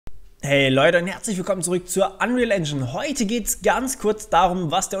Hey Leute und herzlich willkommen zurück zur Unreal Engine. Heute geht es ganz kurz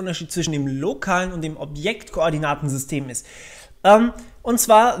darum, was der Unterschied zwischen dem lokalen und dem Objektkoordinatensystem ist. Und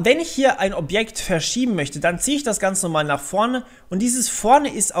zwar, wenn ich hier ein Objekt verschieben möchte, dann ziehe ich das ganz normal nach vorne und dieses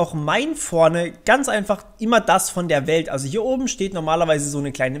vorne ist auch mein vorne, ganz einfach immer das von der Welt. Also hier oben steht normalerweise so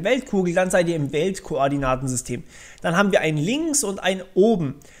eine kleine Weltkugel, dann seid ihr im Weltkoordinatensystem. Dann haben wir ein links und ein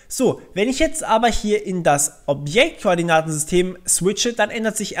oben. So, wenn ich jetzt aber hier in das Objektkoordinatensystem switche, dann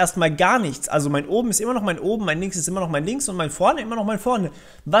ändert sich erstmal gar nichts. Also mein oben ist immer noch mein oben, mein links ist immer noch mein links und mein vorne immer noch mein vorne.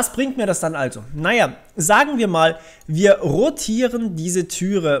 Was bringt mir das dann also? Naja, sagen wir mal, wir rotieren diese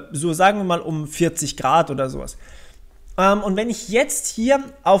Türe, so sagen wir mal um 40 Grad oder sowas. Und wenn ich jetzt hier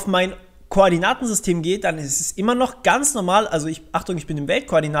auf mein Koordinatensystem gehe, dann ist es immer noch ganz normal, also Achtung, ich bin im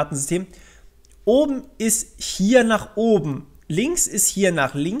Weltkoordinatensystem, oben ist hier nach oben. Links ist hier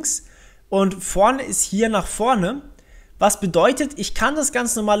nach links und vorne ist hier nach vorne, was bedeutet, ich kann das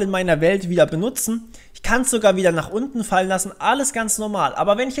ganz normal in meiner Welt wieder benutzen, ich kann es sogar wieder nach unten fallen lassen, alles ganz normal.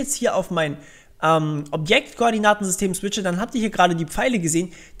 Aber wenn ich jetzt hier auf mein Objektkoordinatensystem switche, dann habt ihr hier gerade die Pfeile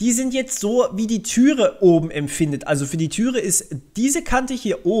gesehen, die sind jetzt so, wie die Türe oben empfindet. Also für die Türe ist diese Kante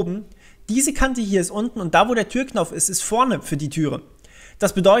hier oben, diese Kante hier ist unten und da, wo der Türknopf ist, ist vorne für die Türe.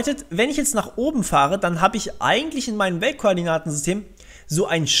 Das bedeutet, wenn ich jetzt nach oben fahre, dann habe ich eigentlich in meinem Weltkoordinatensystem so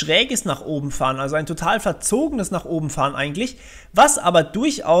ein schräges nach oben fahren, also ein total verzogenes nach oben fahren eigentlich, was aber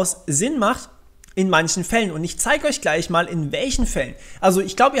durchaus Sinn macht in manchen Fällen. Und ich zeige euch gleich mal, in welchen Fällen. Also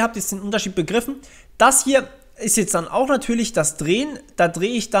ich glaube, ihr habt jetzt den Unterschied begriffen. Das hier ist jetzt dann auch natürlich das Drehen. Da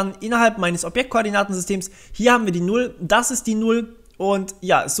drehe ich dann innerhalb meines Objektkoordinatensystems. Hier haben wir die 0, das ist die 0 und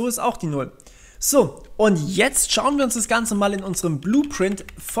ja, so ist auch die 0. So, und jetzt schauen wir uns das Ganze mal in unserem Blueprint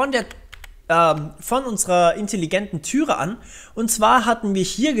von unserer intelligenten Türe an. Und zwar hatten wir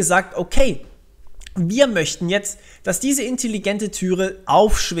hier gesagt, okay, wir möchten jetzt, dass diese intelligente Türe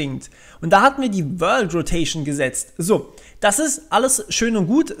aufschwingt. Und da hatten wir die World Rotation gesetzt. So, das ist alles schön und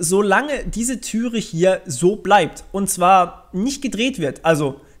gut, solange diese Türe hier so bleibt. Und zwar nicht gedreht wird,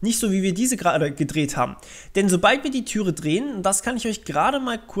 also nicht so, wie wir diese gerade gedreht haben. Denn sobald wir die Türe drehen, und das kann ich euch gerade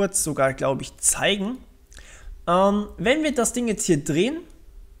mal kurz sogar, glaube ich, zeigen. Wenn wir das Ding jetzt hier drehen,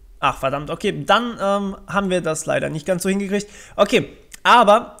 ach verdammt, okay, dann haben wir das leider nicht ganz so hingekriegt. Okay,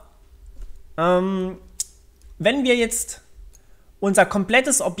 aber wenn wir jetzt unser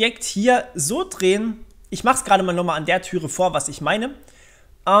komplettes Objekt hier so drehen, ich mache es gerade mal nochmal an der Türe vor, was ich meine.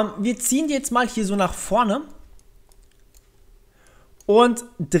 Wir ziehen die jetzt mal hier so nach vorne und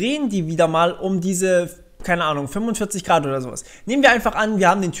drehen die wieder mal um diese, keine Ahnung, 45 Grad oder sowas. Nehmen wir einfach an, wir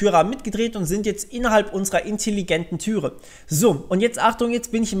haben den Türrahmen mitgedreht und sind jetzt innerhalb unserer intelligenten Türe. So, und jetzt Achtung,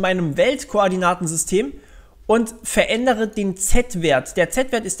 jetzt bin ich in meinem Weltkoordinatensystem und verändere den Z-Wert. Der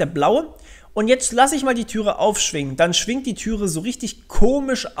Z-Wert ist der blaue. Und jetzt lasse ich mal die Türe aufschwingen. Dann schwingt die Türe so richtig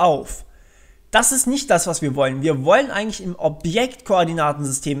komisch auf. Das ist nicht das, was wir wollen. Wir wollen eigentlich im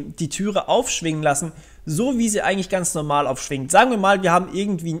Objektkoordinatensystem die Türe aufschwingen lassen, so wie sie eigentlich ganz normal aufschwingt. Sagen wir mal, wir haben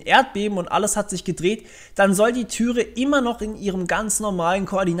irgendwie ein Erdbeben und alles hat sich gedreht, dann soll die Türe immer noch in ihrem ganz normalen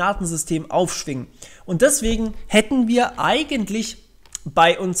Koordinatensystem aufschwingen. Und deswegen hätten wir eigentlich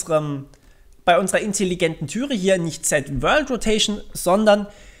bei unserer intelligenten Türe hier nicht Set World Rotation, sondern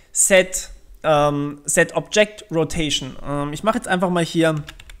Set Object Rotation. Ich mache jetzt einfach mal hier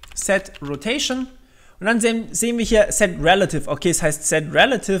Set Rotation und dann sehen wir hier Set Relative. Okay, es heißt Set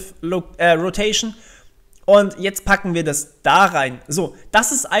Relative Rotation und jetzt packen wir das da rein. So,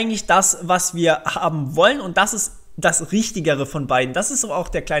 das ist eigentlich das, was wir haben wollen und das ist das Richtigere von beiden. Das ist auch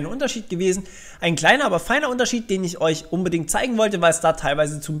der kleine Unterschied gewesen. Ein kleiner, aber feiner Unterschied, den ich euch unbedingt zeigen wollte, weil es da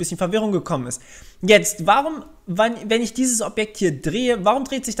teilweise zu ein bisschen Verwirrung gekommen ist. Jetzt, warum, wenn ich dieses Objekt hier drehe, warum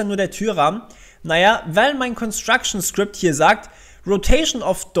dreht sich dann nur der Türrahmen? Naja, weil mein Construction Script hier sagt, Rotation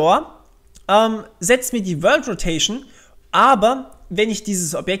of Door setzt mir die World Rotation, aber wenn ich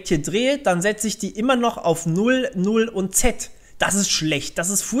dieses Objekt hier drehe, dann setze ich die immer noch auf 0, 0 und Z. Das ist schlecht, das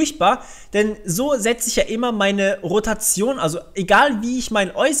ist furchtbar, denn so setze ich ja immer meine Rotation, also egal wie ich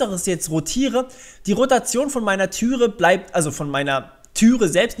mein Äußeres jetzt rotiere, die Rotation von meiner Türe bleibt, also von meiner Türe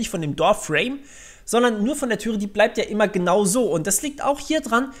selbst, nicht von dem Door-Frame, sondern nur von der Türe, die bleibt ja immer genau so. Und das liegt auch hier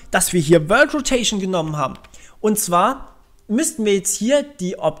dran, dass wir hier World Rotation genommen haben. Und zwar müssten wir jetzt hier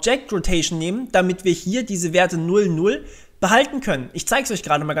die Object Rotation nehmen, damit wir hier diese Werte 0, 0 behalten können. Ich zeige es euch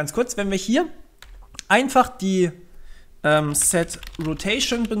gerade mal ganz kurz, wenn wir hier einfach die Set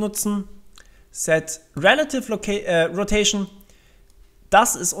Rotation benutzen, Set Relative Rotation,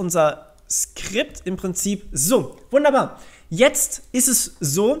 das ist unser Skript im Prinzip. So, wunderbar. Jetzt ist es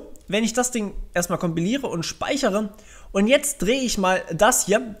so, wenn ich das Ding erstmal kompiliere und speichere und jetzt drehe ich mal das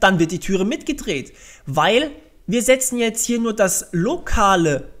hier, dann wird die Türe mitgedreht, weil wir setzen jetzt hier nur das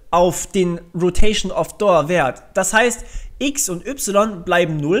lokale auf den Rotation of Door Wert. Das heißt, x und y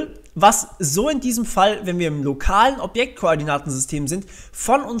bleiben 0, was so in diesem Fall, wenn wir im lokalen Objektkoordinatensystem sind,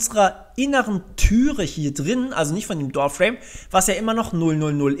 von unserer inneren Türe hier drin, also nicht von dem Door Frame, was ja immer noch 0,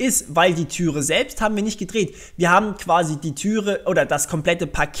 0, 0 ist, weil die Türe selbst haben wir nicht gedreht. Wir haben quasi die Türe oder das komplette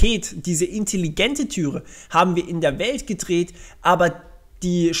Paket, diese intelligente Türe, haben wir in der Welt gedreht, aber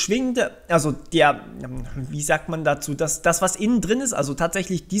die schwingende, also der, wie sagt man dazu, das was innen drin ist, also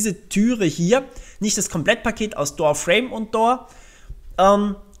tatsächlich diese Türe hier, nicht das Komplettpaket aus Door Frame und Door,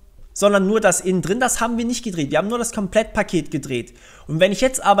 sondern nur das innen drin, das haben wir nicht gedreht. Wir haben nur das Komplettpaket gedreht. Und wenn ich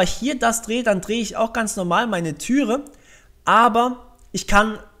jetzt aber hier das drehe, dann drehe ich auch ganz normal meine Türe, aber ich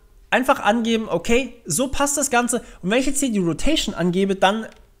kann einfach angeben, okay, so passt das Ganze. Und wenn ich jetzt hier die Rotation angebe, dann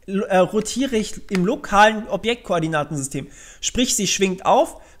rotiere ich im lokalen Objektkoordinatensystem. Sprich, sie schwingt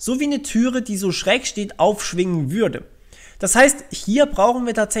auf, so wie eine Türe, die so schräg steht, aufschwingen würde. Das heißt, hier brauchen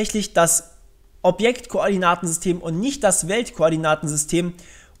wir tatsächlich das Objektkoordinatensystem und nicht das Weltkoordinatensystem,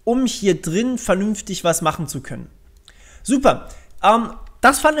 um hier drin vernünftig was machen zu können. Super.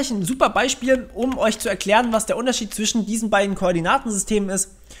 Das fand ich ein super Beispiel, um euch zu erklären, was der Unterschied zwischen diesen beiden Koordinatensystemen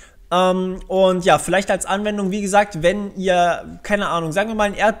ist. Und ja, vielleicht als Anwendung, wie gesagt, wenn ihr, keine Ahnung, sagen wir mal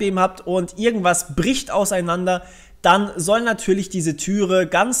ein Erdbeben habt und irgendwas bricht auseinander, dann soll natürlich diese Türe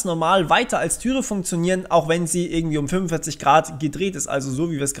ganz normal weiter als Türe funktionieren, auch wenn sie irgendwie um 45 Grad gedreht ist, also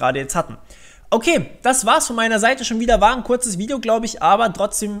so wie wir es gerade jetzt hatten. Okay, das war's von meiner Seite schon wieder. War ein kurzes Video, glaube ich, aber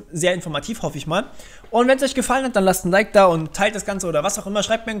trotzdem sehr informativ, hoffe ich mal. Und wenn es euch gefallen hat, dann lasst ein Like da und teilt das Ganze oder was auch immer.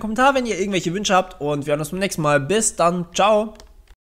 Schreibt mir einen Kommentar, wenn ihr irgendwelche Wünsche habt und wir hören uns beim nächsten Mal. Bis dann, ciao!